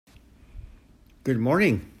Good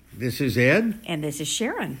morning. This is Ed. And this is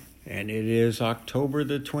Sharon. And it is October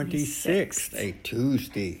the 26th, a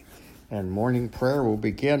Tuesday. And morning prayer will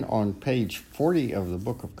begin on page 40 of the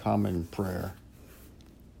Book of Common Prayer.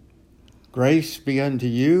 Grace be unto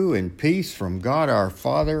you and peace from God our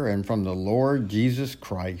Father and from the Lord Jesus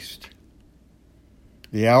Christ.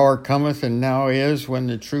 The hour cometh and now is when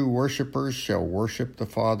the true worshipers shall worship the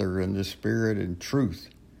Father in the Spirit and truth.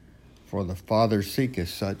 For the Father seeketh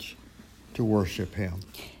such to worship him.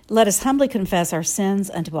 Let us humbly confess our sins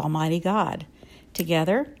unto Almighty God.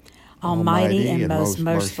 Together, Almighty and most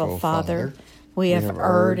merciful Father, we have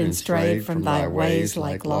erred and strayed from thy ways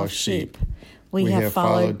like lost sheep. We have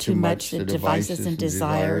followed too much the devices and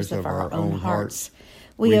desires of our own hearts.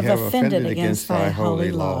 We have offended against thy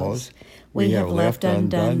holy laws. We have left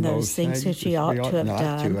undone those things which we ought to have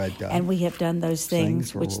done, and we have done those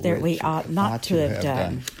things which we ought not to have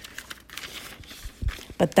done.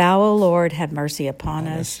 But thou, O Lord, have mercy upon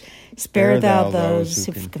us. Spare thou those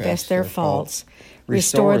who confess their faults.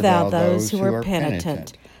 Restore thou those who are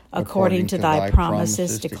penitent, according to thy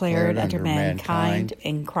promises declared unto mankind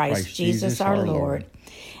in Christ Jesus our Lord.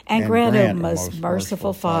 And grant, O most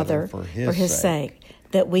merciful Father, for his sake,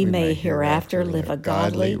 that we may hereafter live a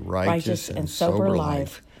godly, righteous, and sober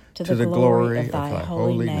life, to the glory of thy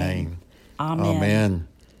holy name. Amen. Amen.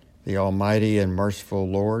 The Almighty and merciful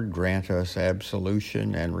Lord grant us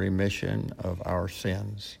absolution and remission of our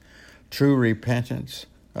sins, true repentance,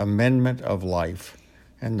 amendment of life,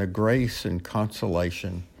 and the grace and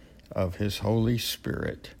consolation of his Holy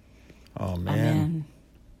Spirit. Amen. Amen.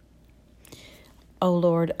 O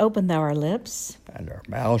Lord, open thou our lips, and our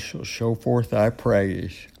mouth shall show forth thy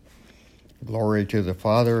praise. Glory to the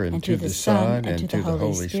Father, and to the Son, and to the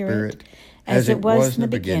Holy Spirit, as it was in the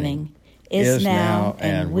beginning, is now,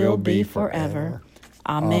 and will be forever.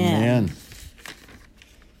 Amen.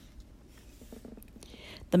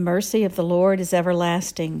 The mercy of the Lord is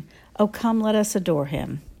everlasting. O come, let us adore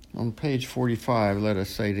him. On page 45, let us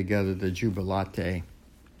say together the Jubilate.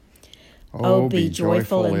 O be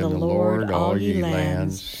joyful in the Lord, all ye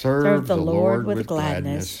lands. Serve the Lord with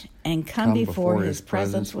gladness, and come before his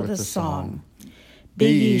presence with a song. Be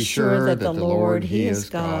ye sure that the Lord, he is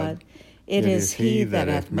God. It is he that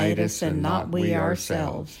hath made us, and not we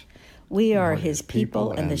ourselves. We are his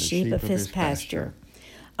people and the sheep of his pasture.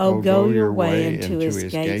 O go your way into his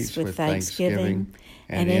gates with thanksgiving,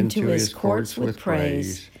 and into his courts with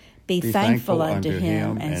praise. Be thankful unto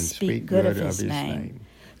him, and speak good of his name.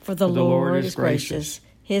 For the Lord is gracious,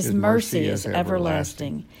 his mercy is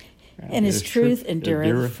everlasting, and his truth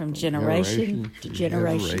endureth from generation to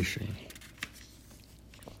generation.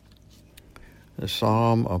 The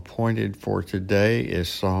psalm appointed for today is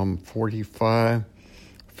Psalm 45,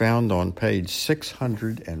 found on page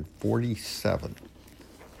 647.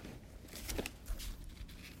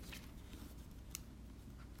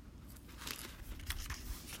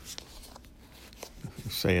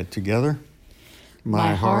 Say it together.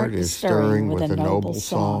 My heart is stirring with a noble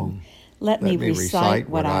song. Let me recite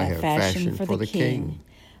what I have fashioned for the King.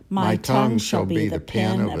 My tongue shall be the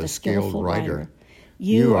pen of a skillful writer.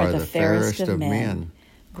 You are the fairest of men.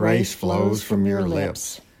 Grace flows from your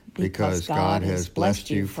lips, because God has blessed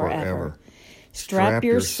you forever. Strap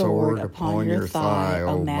your sword upon your thigh,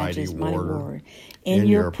 O mighty warrior, in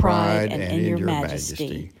your pride and in your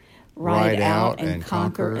majesty. Ride out and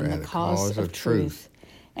conquer in the cause of truth,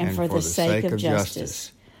 and for the sake of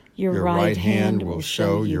justice. Your right hand will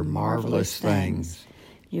show you marvelous things.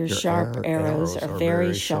 Your sharp arrows are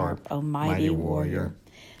very sharp, O mighty warrior.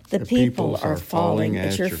 The people are falling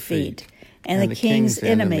at your feet, and the king's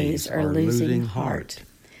enemies are losing heart.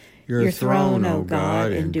 Your throne, O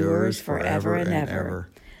God, endures forever and ever.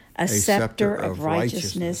 A scepter of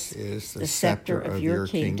righteousness is the scepter of your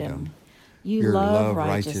kingdom. You love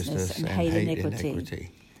righteousness and hate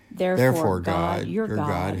iniquity. Therefore, God, your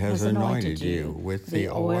God, has anointed you with the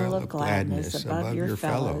oil of gladness above your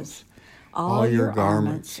fellows. All your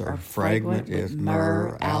garments are fragrant with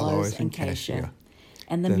myrrh, aloes, and cassia.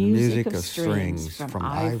 And the music of strings from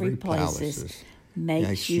ivory places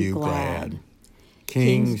makes you glad.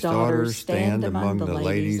 King's daughters stand among the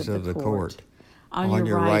ladies of the court. On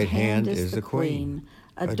your right hand is the queen,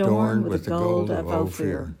 adorned with the gold of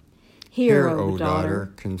Ophir. Hear, O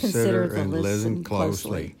daughter, consider and listen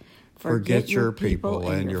closely. Forget your people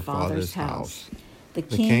and your father's house. The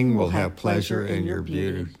king will have pleasure in your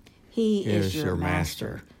beauty. He is your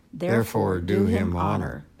master. Therefore do him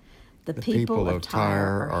honor. The people of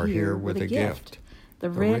Tyre are here with a gift. The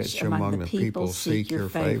rich among the people seek your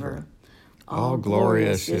favor. All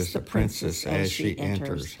glorious is the princess as she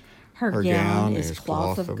enters. Her gown is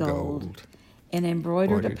cloth of gold. In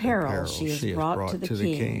embroidered apparel she is brought to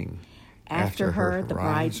the king. After her the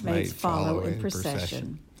bridesmaids follow in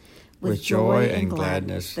procession. With joy and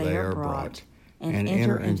gladness they are brought, and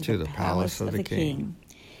enter into the palace of the king.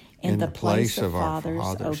 In the place of our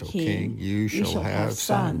fathers, O king, you shall have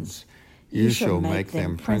sons. You shall make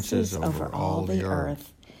them princes over all the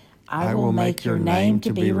earth. I will make your name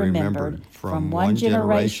to be remembered from one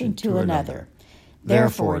generation to another.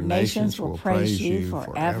 Therefore nations will praise you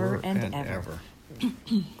forever and ever.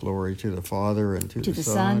 Glory to the Father, and to the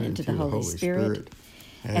Son, and to the Holy Spirit,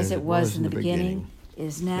 as it was in the beginning,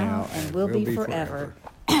 is now, and will be forever.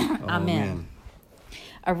 Amen.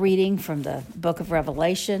 A reading from the book of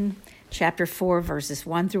Revelation, chapter 4, verses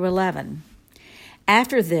 1 through 11.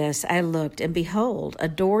 After this I looked, and behold, a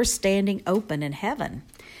door standing open in heaven.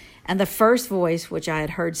 And the first voice which I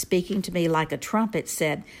had heard speaking to me like a trumpet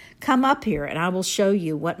said, "Come up here, and I will show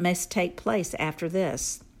you what must take place after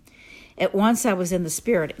this." At once I was in the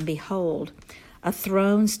Spirit, and behold, a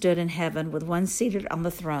throne stood in heaven with one seated on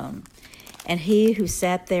the throne. And he who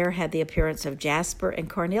sat there had the appearance of jasper and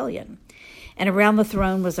carnelian. And around the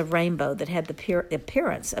throne was a rainbow that had the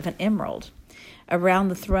appearance of an emerald. Around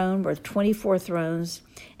the throne were 24 thrones,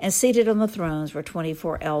 and seated on the thrones were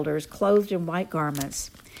 24 elders, clothed in white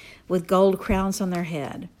garments, with gold crowns on their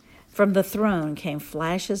head. From the throne came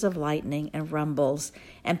flashes of lightning and rumbles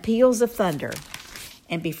and peals of thunder.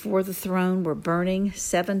 And before the throne were burning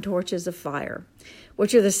 7 torches of fire,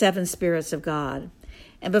 which are the 7 spirits of God.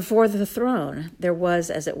 And before the throne there was,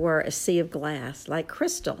 as it were, a sea of glass, like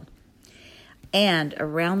crystal. And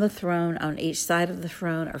around the throne, on each side of the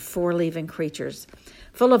throne, are 4 living creatures,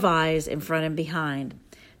 full of eyes in front and behind.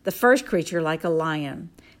 The first creature like a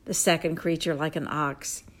lion, the second creature like an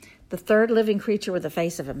ox, the third living creature with the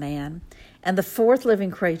face of a man, and the fourth living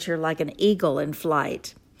creature like an eagle in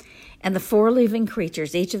flight. And the 4 living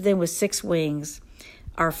creatures, each of them with 6 wings,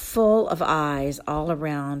 are full of eyes all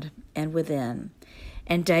around and within.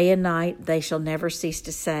 And day and night they shall never cease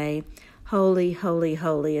to say, "Holy, holy,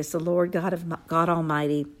 holy is the Lord God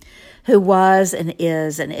Almighty, who was and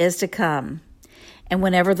is to come." And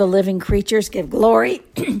whenever the living creatures give glory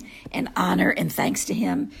and honor and thanks to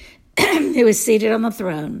him who is seated on the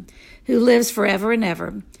throne, who lives forever and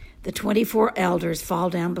ever, the 24 elders fall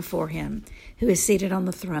down before him who is seated on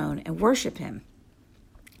the throne and worship him,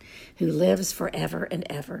 who lives forever and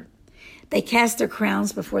ever. They cast their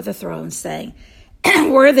crowns before the throne, saying,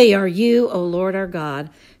 "Worthy are you, O Lord our God,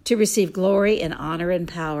 to receive glory and honor and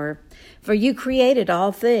power. For you created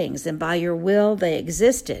all things, and by your will they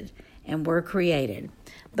existed and were created."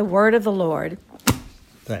 The word of the Lord.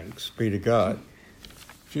 Thanks be to God.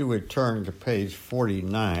 If you would turn to page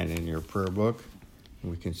 49 in your prayer book,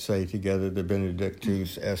 we can say together the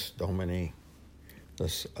Benedictus es Domini,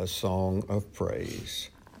 a song of praise.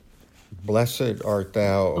 Blessed art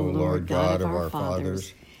thou, O Lord God of our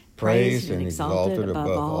fathers, praised and exalted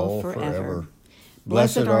above all forever.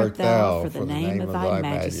 Blessed art thou for the name of thy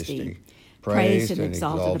majesty, praised and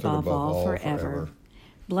exalted above all forever.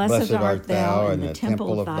 Blessed art thou in the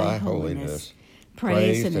temple of thy holiness,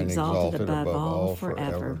 praised and exalted above all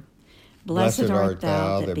forever. Blessed art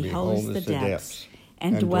thou that beholdest the depths,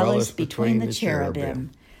 and dwellest between the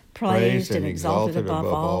cherubim, praised and exalted above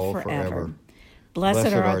all forever.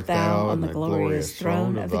 Blessed art thou on the glorious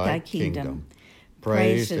throne of thy kingdom,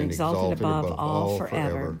 praised and exalted above all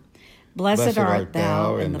forever. Blessed art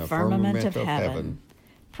thou in the firmament of heaven,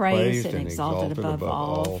 praised and exalted above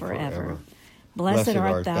all forever. Blessed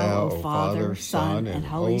art thou, O Father, Son, and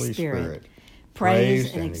Holy Spirit,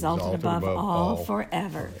 praised and exalted above all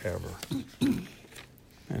forever. And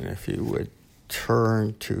if you would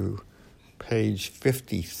turn to page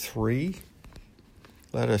 53,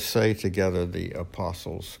 let us say together the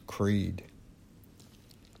Apostles' Creed.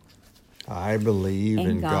 I believe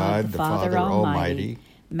in God the Father Almighty,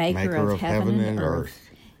 maker of heaven and earth,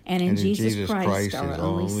 and in Jesus Christ, our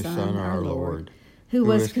only Son, our Lord, who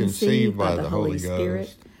was conceived by the Holy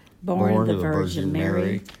Spirit, born of the Virgin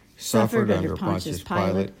Mary, suffered under Pontius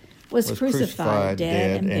Pilate, was crucified,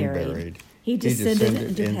 dead, and buried. He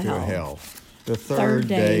descended into hell. The third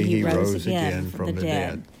day he rose again from the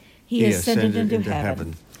dead. He ascended into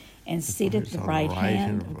heaven and seated at the right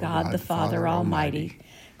hand of God the Father Almighty.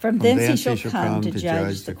 From thence he shall come to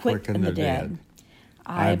judge the quick and the dead.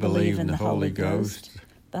 I believe in the Holy Ghost,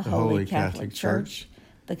 the Holy Catholic Church,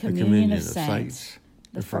 the communion of saints,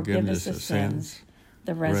 the forgiveness of sins,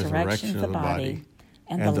 the resurrection of the body,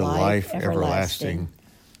 and the life everlasting.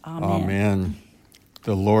 Amen.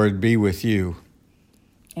 The Lord be with you.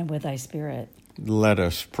 And with thy spirit. Let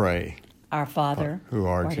us pray. Our Father, who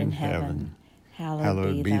art in heaven,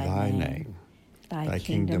 hallowed be thy name. Thy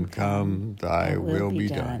kingdom come, thy will be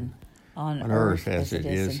done, on earth as it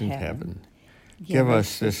is in heaven. Give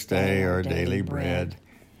us this day our daily bread,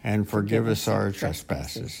 and forgive us our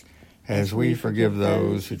trespasses, as we forgive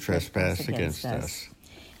those who trespass against us.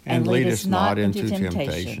 And lead us not into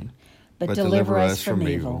temptation, but deliver us from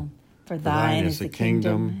evil. For thine is the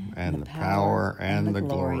kingdom, and the power, and the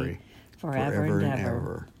glory, forever and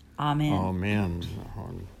ever. Amen. Amen.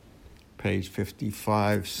 On page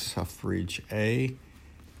 55, suffrage A.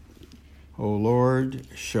 O Lord,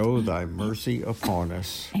 show thy mercy upon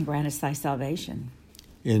us. And grant us thy salvation.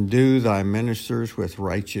 Endue thy ministers with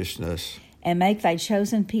righteousness. And make thy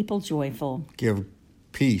chosen people joyful. Give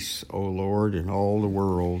peace, O Lord, in all the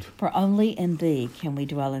world. For only in thee can we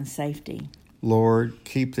dwell in safety. Lord,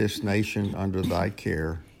 keep this nation under thy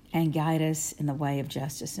care. And guide us in the way of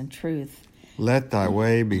justice and truth. Let thy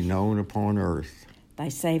way be known upon earth. Thy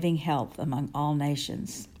saving health among all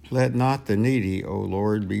nations. Let not the needy, O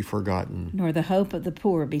Lord, be forgotten. Nor the hope of the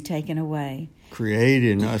poor be taken away. Create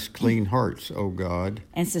in us clean hearts, O God.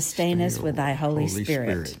 And sustain us with thy Holy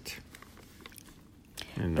Spirit.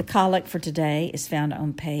 The collect for today is found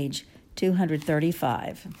on page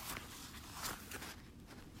 235.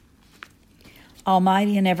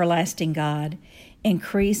 Almighty and everlasting God,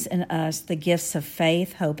 increase in us the gifts of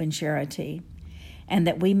faith, hope, and charity, and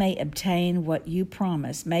that we may obtain what you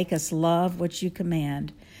promise. Make us love what you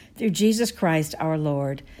command, through Jesus Christ our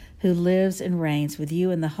Lord, who lives and reigns with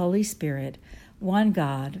you in the Holy Spirit, one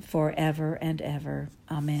God, forever and ever.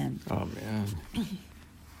 Amen. Amen.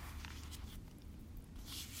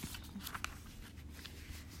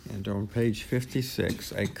 And on page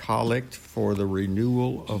 56, a collect for the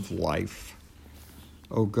renewal of life.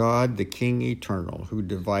 O God, the King eternal, who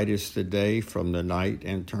dividest the day from the night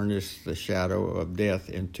and turnest the shadow of death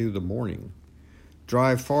into the morning,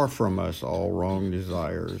 drive far from us all wrong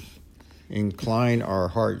desires. Incline our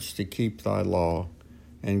hearts to keep thy law,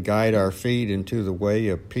 and guide our feet into the way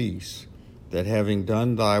of peace, that having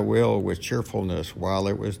done thy will with cheerfulness while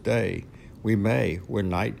it was day, we may, when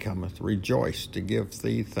night cometh, rejoice to give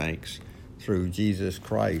thee thanks through Jesus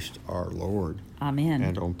Christ our Lord. Amen.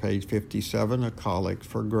 And on page 57, a collect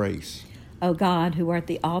for grace. O God, who art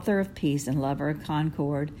the author of peace and lover of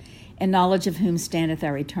concord, in knowledge of whom standeth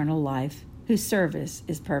our eternal life, whose service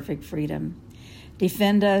is perfect freedom,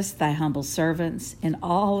 defend us, thy humble servants, in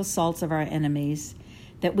all assaults of our enemies,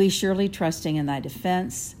 that we, surely trusting in thy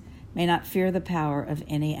defense, may not fear the power of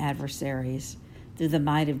any adversaries, through the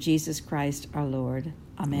might of Jesus Christ our Lord.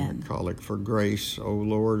 Amen. Collect for grace, O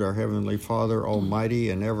Lord, our heavenly Father,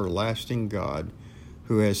 almighty and everlasting God,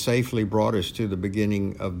 who has safely brought us to the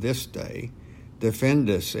beginning of this day,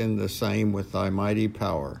 defend us in the same with thy mighty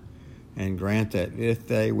power, and grant that this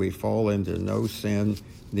day we fall into no sin,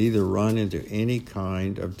 neither run into any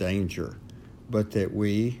kind of danger, but that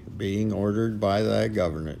we, being ordered by thy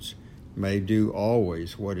governance, may do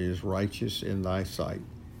always what is righteous in thy sight,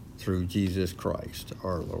 through Jesus Christ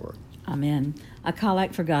our Lord. Amen. A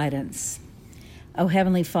collect for guidance. O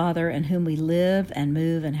Heavenly Father, in whom we live and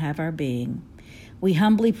move and have our being, we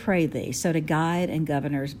humbly pray thee so to guide and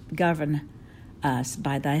govern us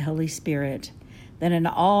by thy Holy Spirit, that in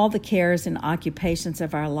all the cares and occupations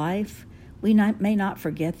of our life we may not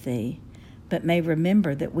forget thee, but may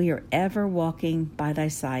remember that we are ever walking by thy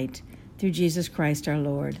sight, through Jesus Christ our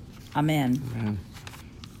Lord. Amen. Amen.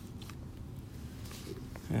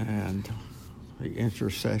 And the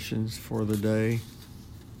intercessions for the day.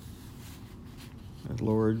 And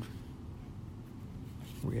Lord,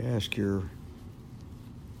 we ask your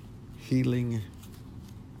healing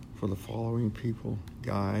for the following people: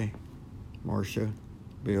 Guy, Marcia,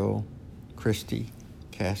 Bill, Christy,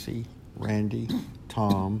 Cassie, Randy,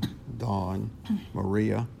 Tom, Dawn,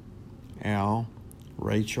 Maria, Al,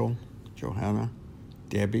 Rachel, Johanna,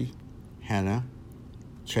 Debbie, Hannah,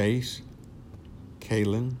 Chase,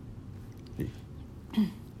 Kaylin,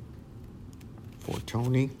 for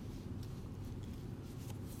Tony.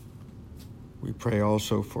 We pray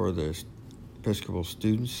also for the Episcopal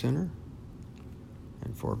Student Center,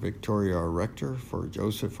 and for Victoria, our rector, for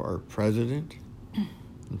Joseph, our president,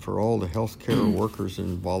 and for all the healthcare workers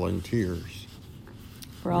and volunteers.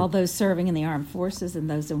 For all those serving in the armed forces and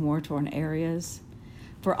those in war-torn areas,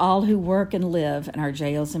 for all who work and live in our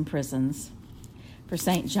jails and prisons, for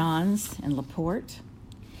St. John's and LaPorte.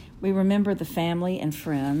 We remember the family and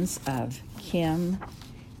friends of Kim,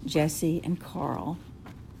 Jesse, and Carl.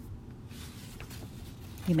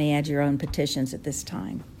 You may add your own petitions at this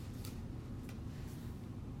time.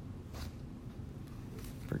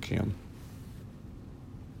 For Kim,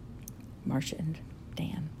 Marcia and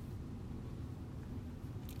Dan,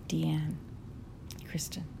 Deanne,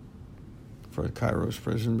 Kristen. for the Kairos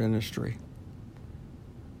Prison Ministry.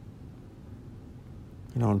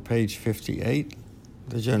 And on page 58,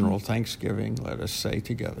 the General Thanksgiving, let us say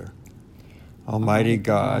together, Almighty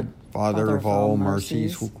God, Father of all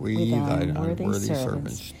mercies, we, thine unworthy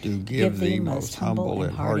servants, do give thee most humble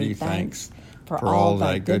and hearty thanks for all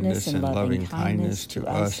thy goodness and loving kindness to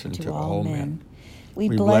us and to all men. We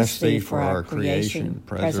bless thee for our creation,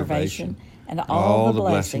 preservation, and all the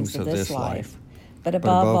blessings of this life, but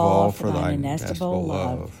above all for thine inestimable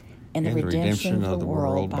love and the redemption of the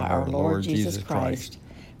world by our Lord Jesus Christ,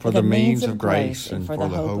 for the means of grace and for the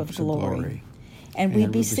hope of glory. And we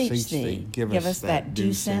beseech thee, give us that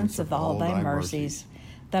due sense of all thy mercies,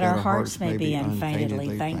 that our hearts may be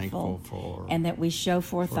unfeignedly thankful, and that we show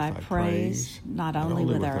forth thy praise, not only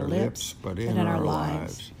with our lips, but in our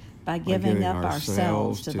lives, by giving up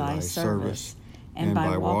ourselves to thy service, and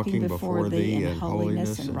by walking before thee in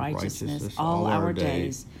holiness and righteousness all our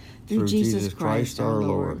days, through Jesus Christ our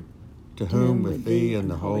Lord, to whom with thee and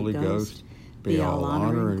the Holy Ghost be all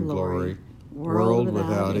honor and glory, world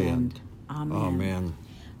without end. Amen.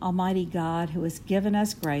 Almighty God, who has given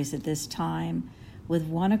us grace at this time with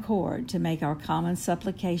one accord to make our common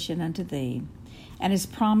supplication unto thee, and has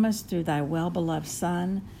promised through thy well-beloved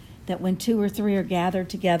Son that when 2 or 3 are gathered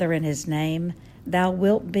together in his name, thou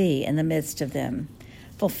wilt be in the midst of them.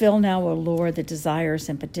 Fulfill now, O Lord, the desires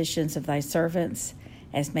and petitions of thy servants,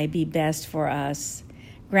 as may be best for us,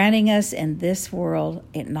 granting us in this world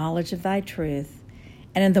knowledge of thy truth,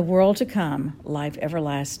 and in the world to come, life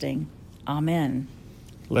everlasting. Amen.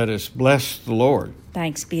 Let us bless the Lord.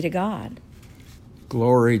 Thanks be to God.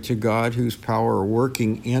 Glory to God, whose power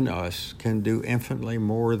working in us can do infinitely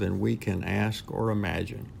more than we can ask or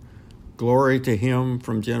imagine. Glory to him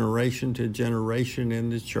from generation to generation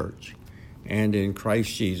in the church and in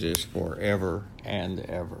Christ Jesus forever and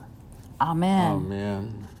ever. Amen.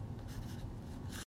 Amen.